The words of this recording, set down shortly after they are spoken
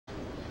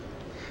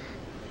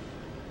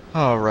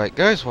Alright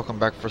guys, welcome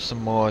back for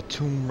some more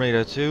Tomb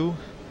Raider 2.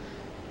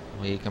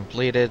 We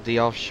completed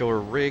the offshore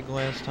rig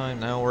last time,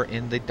 now we're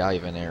in the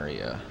diving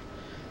area.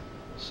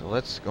 So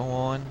let's go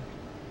on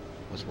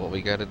with what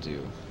we gotta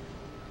do.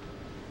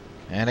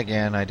 And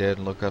again, I did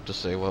look up to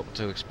say what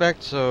to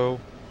expect, so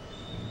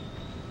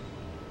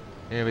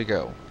here we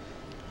go.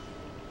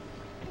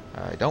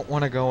 I don't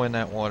want to go in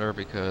that water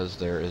because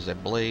there is a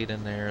blade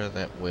in there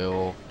that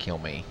will kill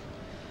me.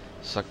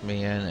 Suck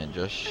me in and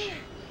just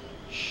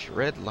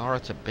shred Lara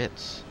to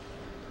bits.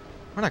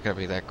 We're not gonna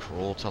be that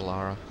cruel to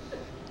Lara.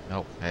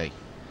 Nope, hey.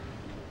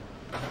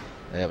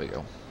 There we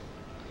go.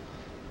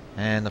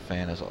 And the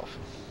fan is off.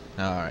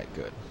 Alright,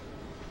 good.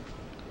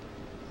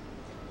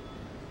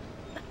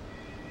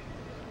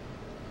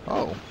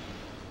 Oh.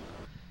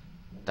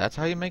 That's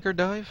how you make her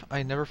dive?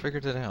 I never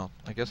figured it out.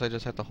 I guess I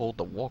just have to hold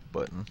the walk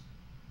button.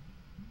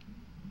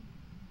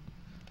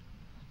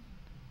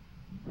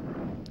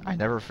 I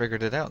never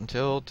figured it out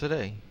until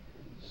today.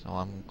 So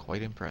I'm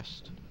quite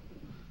impressed.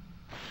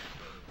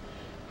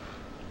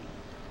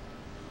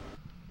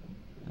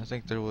 I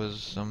think there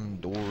was some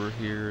door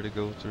here to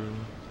go through.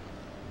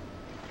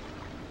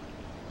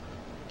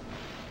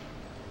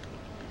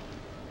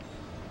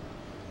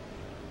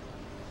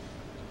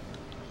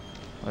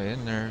 Oh,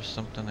 and there's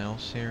something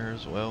else here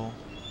as well.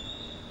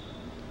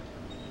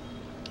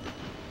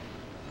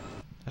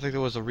 I think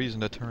there was a reason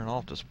to turn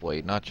off this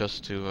blade, not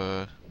just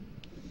to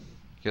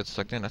get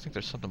sucked in. I think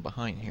there's something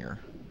behind here.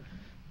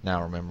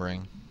 Now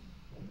remembering.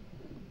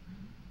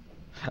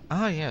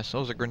 Ah yes,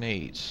 those are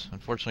grenades.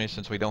 Unfortunately,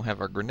 since we don't have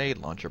our grenade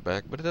launcher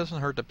back, but it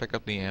doesn't hurt to pick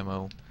up the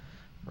ammo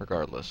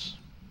regardless.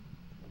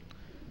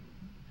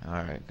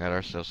 Alright, got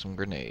ourselves some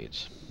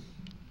grenades.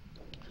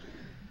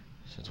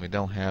 Since we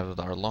don't have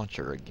our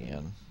launcher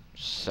again,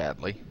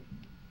 sadly.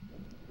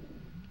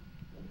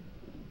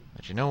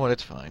 But you know what,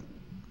 it's fine.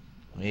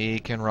 We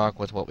can rock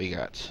with what we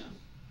got.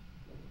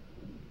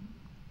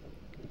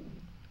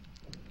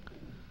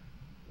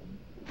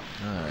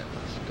 Alright,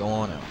 let's go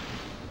on out.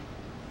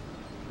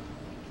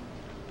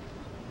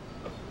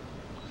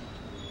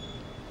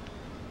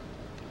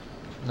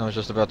 No, I was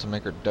just about to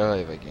make her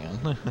dive again.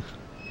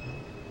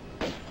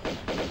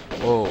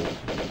 Whoa.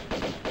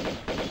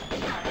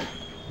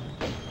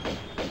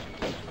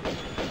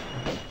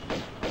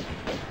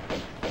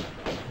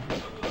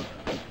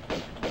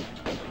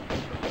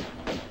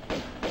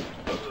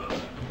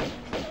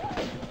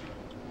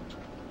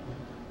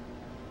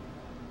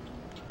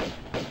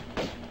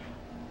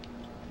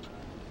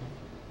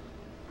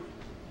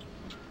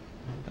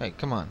 Hey,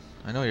 come on.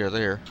 I know you're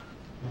there.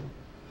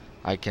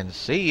 I can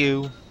see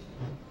you.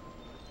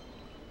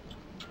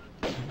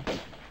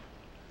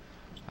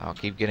 I'll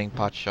keep getting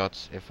pot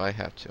shots if I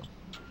have to.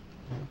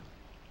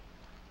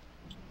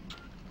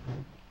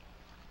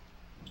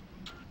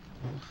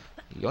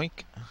 Yoink.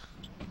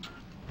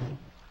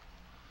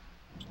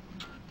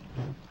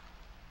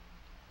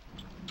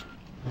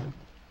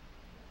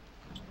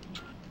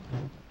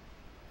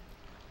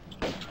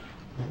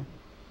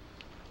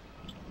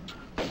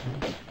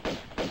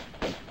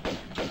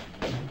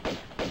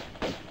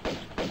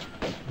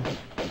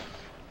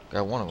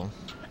 Got one of them.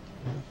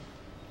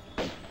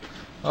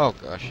 Oh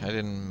gosh, I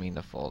didn't mean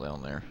to fall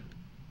down there.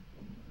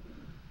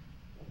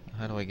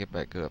 How do I get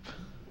back up?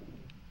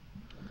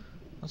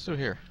 Let's do it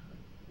here.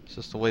 Is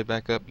this the way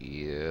back up?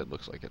 Yeah, it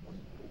looks like it.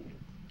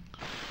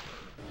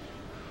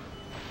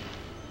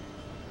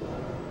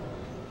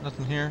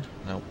 Nothing here?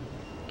 Nope.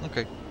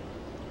 Okay.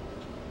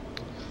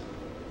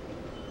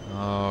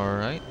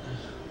 Alright.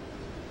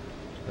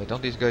 Wait,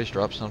 don't these guys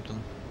drop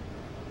something?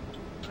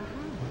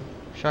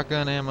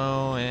 Shotgun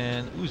ammo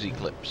and Uzi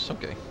clips.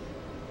 Okay.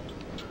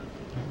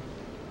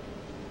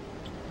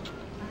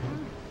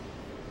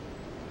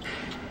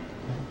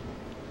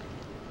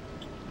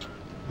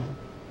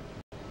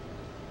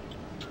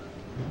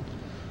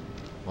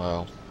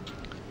 Well,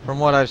 from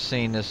what I've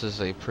seen, this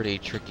is a pretty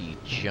tricky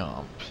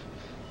jump.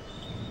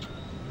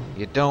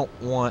 You don't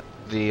want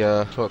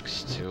the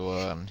hooks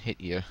to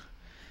hit you,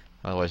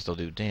 otherwise they'll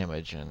do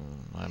damage,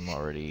 and I'm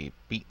already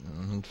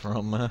beaten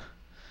from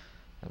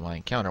my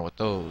encounter with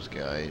those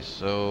guys,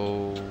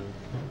 so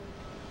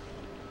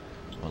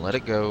we'll let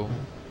it go.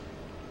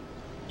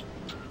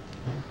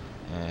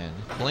 And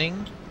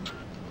fling,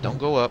 don't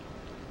go up.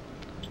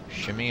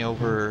 Shimmy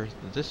over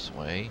this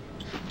way,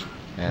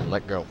 and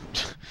let go.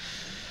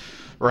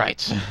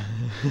 Right.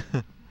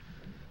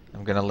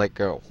 I'm gonna let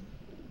go.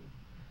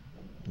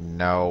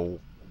 No.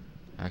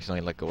 I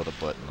accidentally let go of the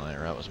button there.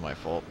 That was my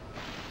fault.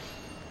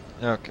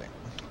 Okay.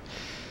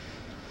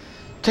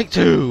 Take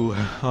two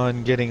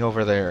on getting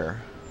over there.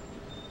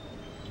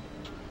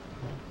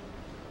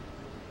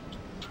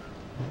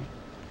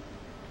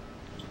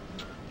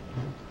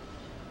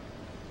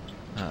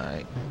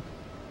 Alright.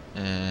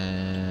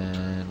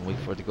 And wait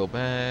for it to go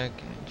back.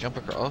 And jump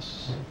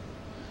across.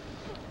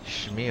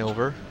 Shimmy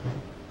over.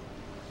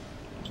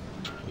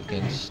 We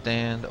can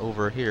stand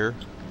over here.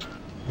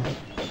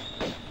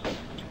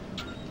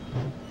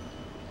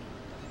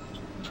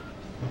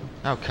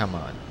 Oh, come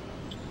on.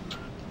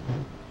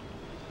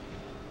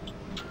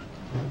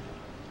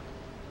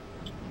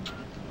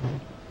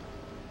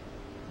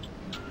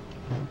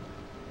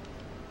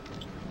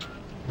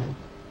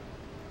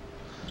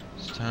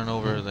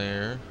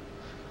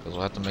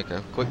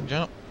 quick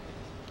jump.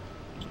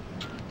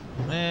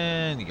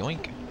 And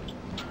yoink.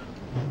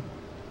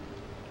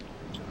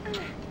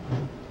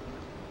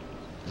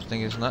 This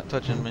thing is not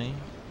touching me.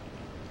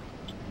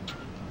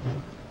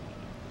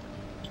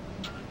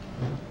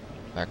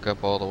 Back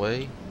up all the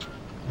way.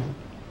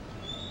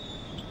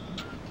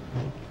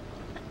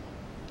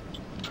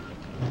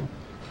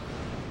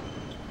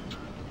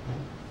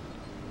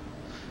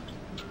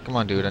 Come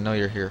on, dude, I know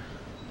you're here.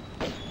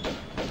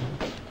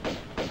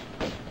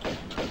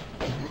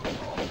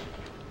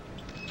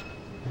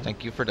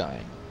 Thank you for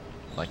dying.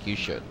 Like you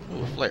should.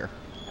 Ooh, a flare.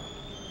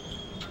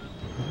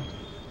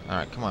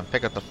 Alright, come on,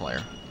 pick up the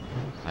flare.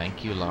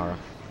 Thank you, Lara.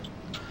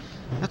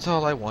 That's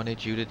all I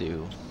wanted you to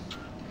do.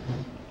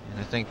 And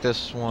I think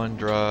this one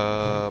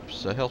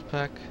drops a health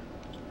pack.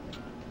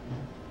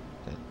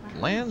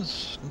 That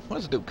lands? What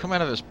does it do? Come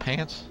out of his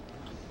pants?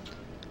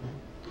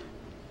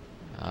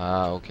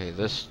 Ah, okay,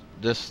 this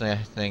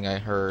thing I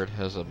heard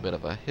has a bit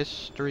of a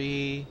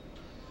history.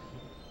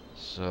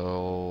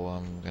 So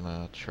I'm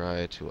gonna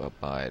try to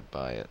abide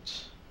by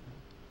it.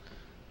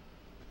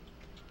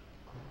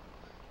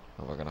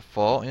 But we're gonna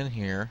fall in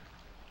here,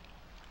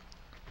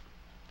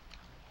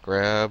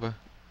 grab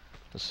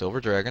the silver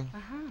dragon,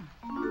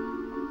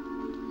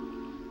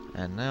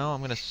 and now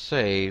I'm gonna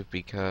save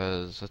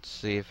because let's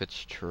see if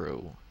it's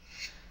true.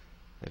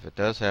 If it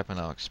does happen,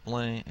 I'll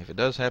explain. If it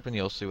does happen,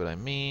 you'll see what I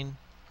mean.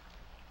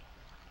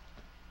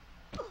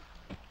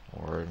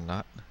 Or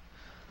not.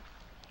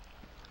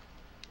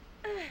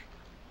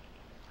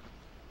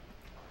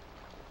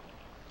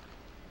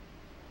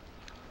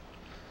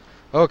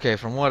 Okay,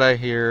 from what I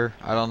hear,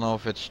 I don't know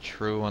if it's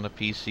true on the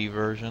PC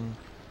version,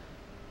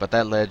 but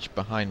that ledge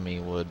behind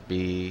me would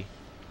be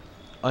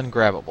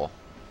ungrabbable.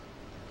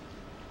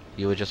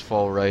 You would just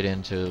fall right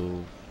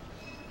into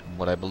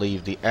what I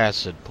believe the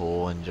acid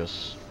pool and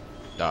just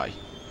die.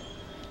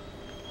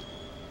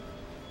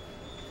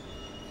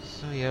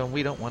 So yeah,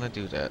 we don't want to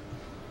do that.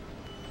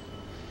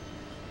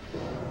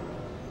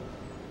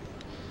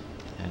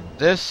 And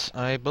this,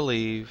 I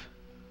believe,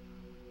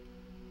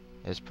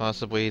 is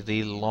possibly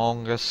the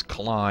longest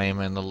climb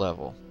in the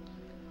level.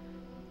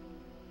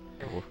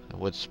 I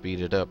would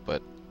speed it up,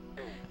 but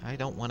I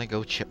don't want to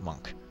go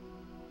chipmunk.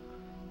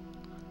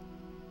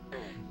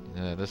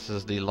 This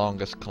is the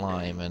longest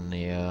climb in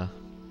the,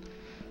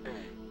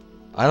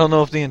 I don't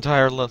know if the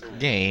entire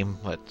game,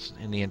 but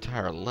in the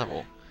entire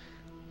level,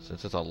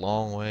 since it's a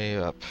long way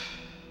up.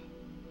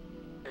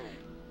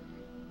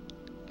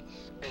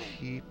 Just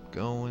keep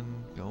going,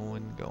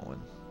 going, going.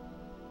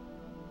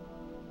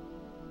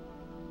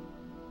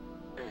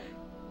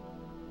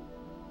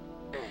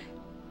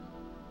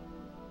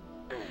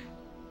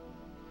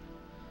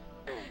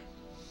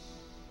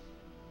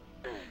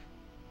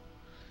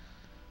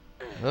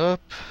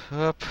 Up,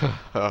 up,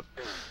 up.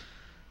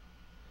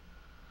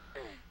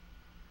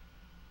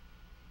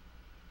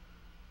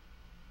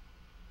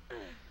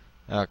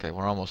 Okay,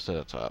 we're almost to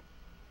the top.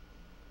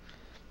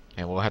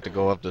 And we'll have to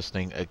go up this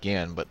thing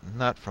again, but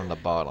not from the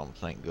bottom,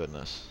 thank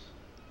goodness.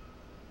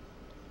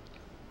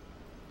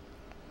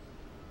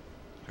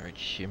 Alright,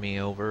 shimmy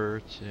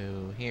over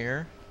to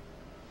here.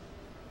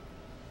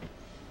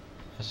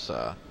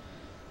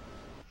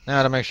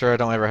 Now to make sure I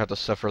don't ever have to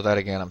suffer that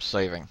again, I'm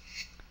saving.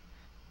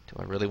 Do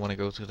I really want to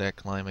go through that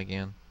climb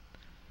again?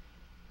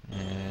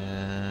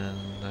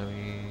 And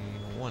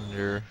I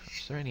wonder,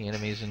 is there any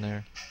enemies in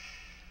there?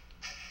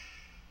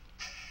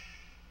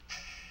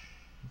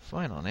 I'm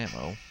fine on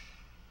ammo.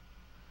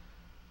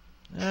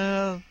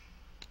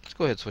 Let's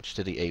go ahead and switch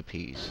to the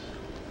APs.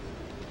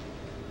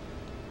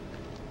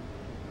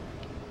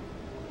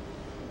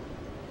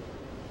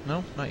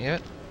 No, not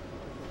yet.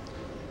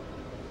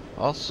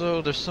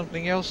 Also, there's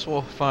something else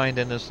we'll find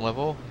in this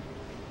level.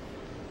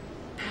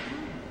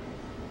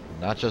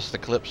 Not just the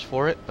clips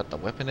for it, but the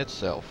weapon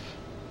itself.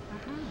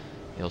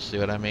 You'll see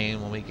what I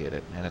mean when we get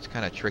it. And it's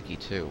kind of tricky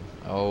too.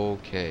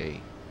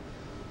 Okay.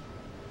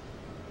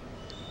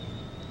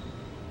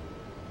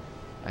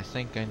 I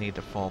think I need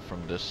to fall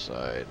from this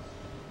side.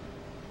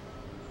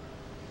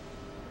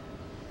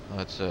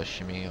 Let's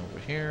shimmy over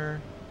here.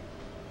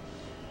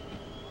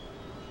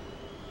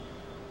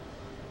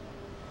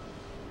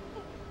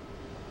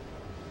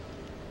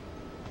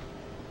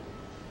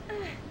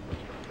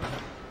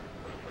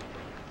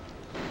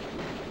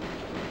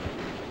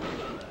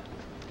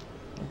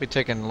 Be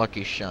taking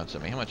lucky shots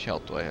at me. How much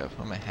health do I have?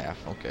 I'm at half.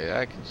 Okay,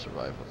 I can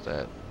survive with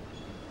that.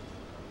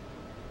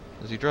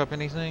 Does he drop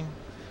anything?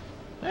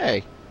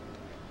 Hey!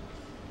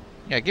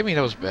 Yeah, give me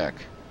those back.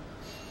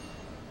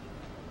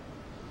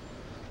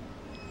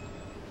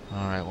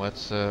 Alright,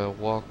 let's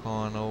walk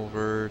on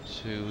over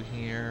to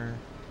here.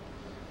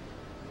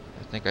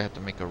 I think I have to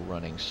make a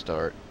running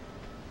start.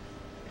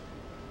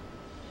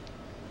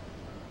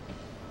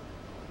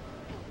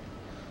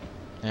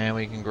 And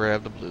we can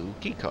grab the blue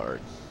key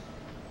card.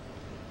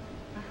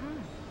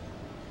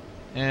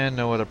 And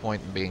no other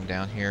point in being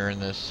down here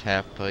in this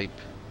half pipe.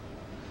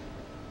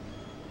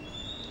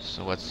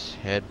 So let's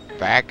head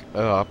back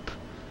up.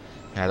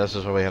 Yeah, this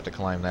is where we have to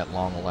climb that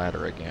long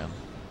ladder again.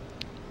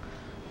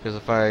 Because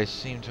if I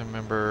seem to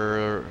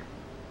remember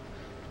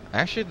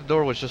Actually, the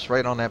door was just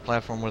right on that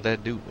platform where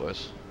that dude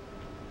was.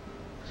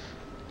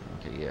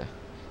 Okay, yeah.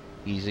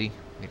 Easy.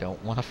 We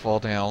don't want to fall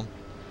down.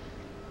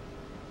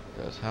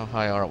 Because how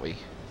high are we?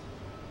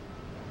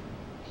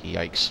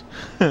 Yikes.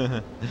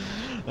 I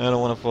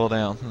don't want to fall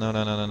down. No,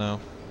 no, no, no, no.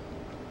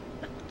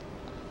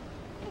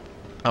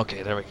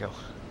 Okay, there we go.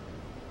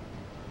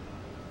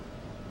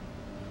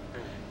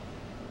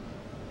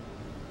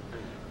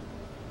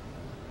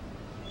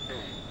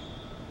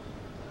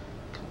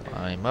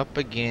 Climb up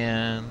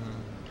again.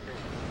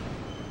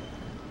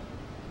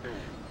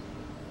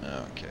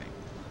 Okay.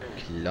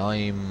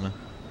 Climb.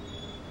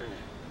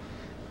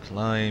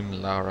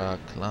 Climb, Lara,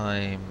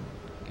 climb.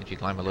 Can't you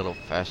climb a little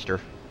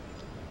faster?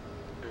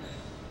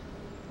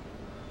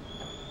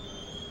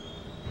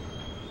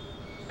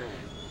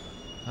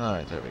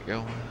 Alright, there we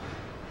go.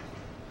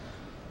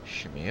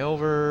 Shimmy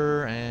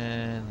over,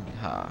 and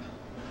ha.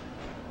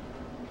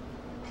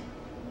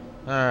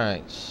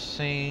 Alright,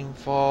 same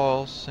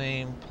fall,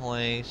 same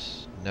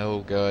place. No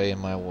guy in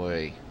my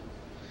way.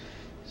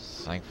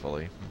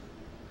 Thankfully.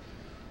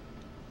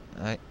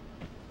 Alright.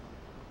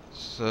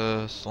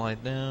 So,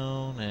 slide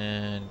down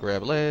and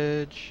grab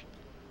ledge.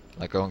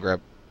 Let go and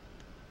grab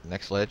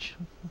next ledge.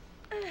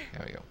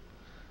 There we go.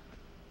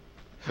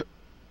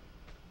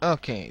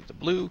 Okay, the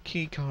blue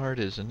key card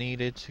is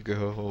needed to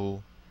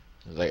go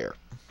there.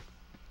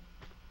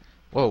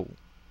 Whoa,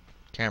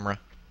 camera.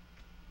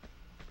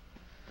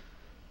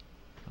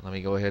 Let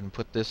me go ahead and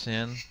put this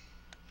in.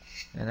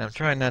 And I'm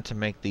trying not to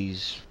make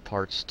these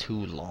parts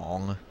too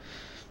long.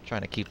 I'm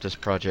trying to keep this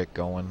project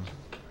going.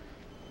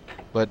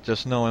 But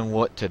just knowing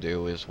what to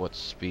do is what's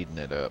speeding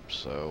it up,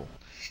 so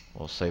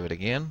we'll save it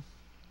again.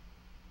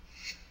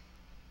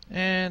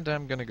 And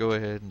I'm gonna go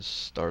ahead and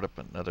start up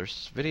another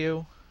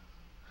video.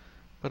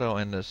 But I'll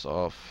end this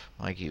off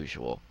like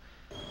usual.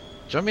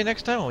 Join me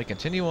next time when we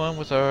continue on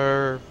with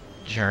our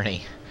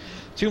journey.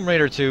 Tomb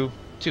Raider 2,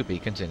 to be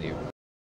continued.